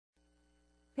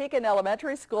Pekin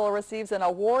Elementary School receives an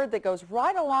award that goes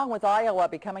right along with Iowa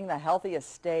becoming the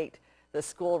healthiest state. The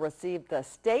school received the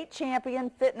State Champion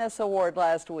Fitness Award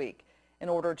last week. In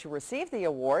order to receive the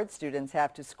award, students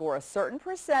have to score a certain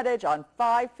percentage on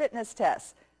 5 fitness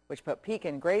tests, which put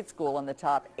Pekin Grade School in the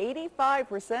top 85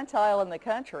 percentile in the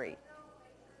country.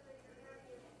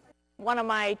 One of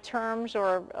my terms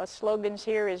or slogans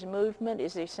here is movement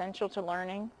is essential to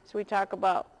learning. So we talk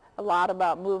a lot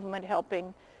about movement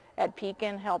helping at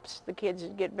Pekin, helps the kids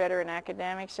get better in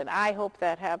academics, and I hope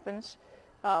that happens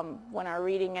when our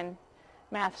reading and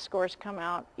math scores come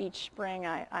out each spring.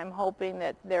 I'm hoping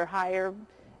that they're higher,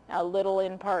 a little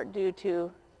in part due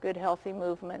to good healthy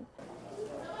movement.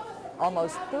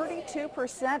 Almost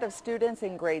 32% of students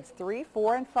in grades 3,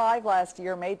 4, and 5 last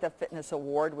year made the fitness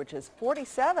award, which is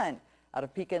 47 out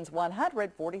of Pekin's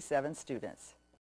 147 students.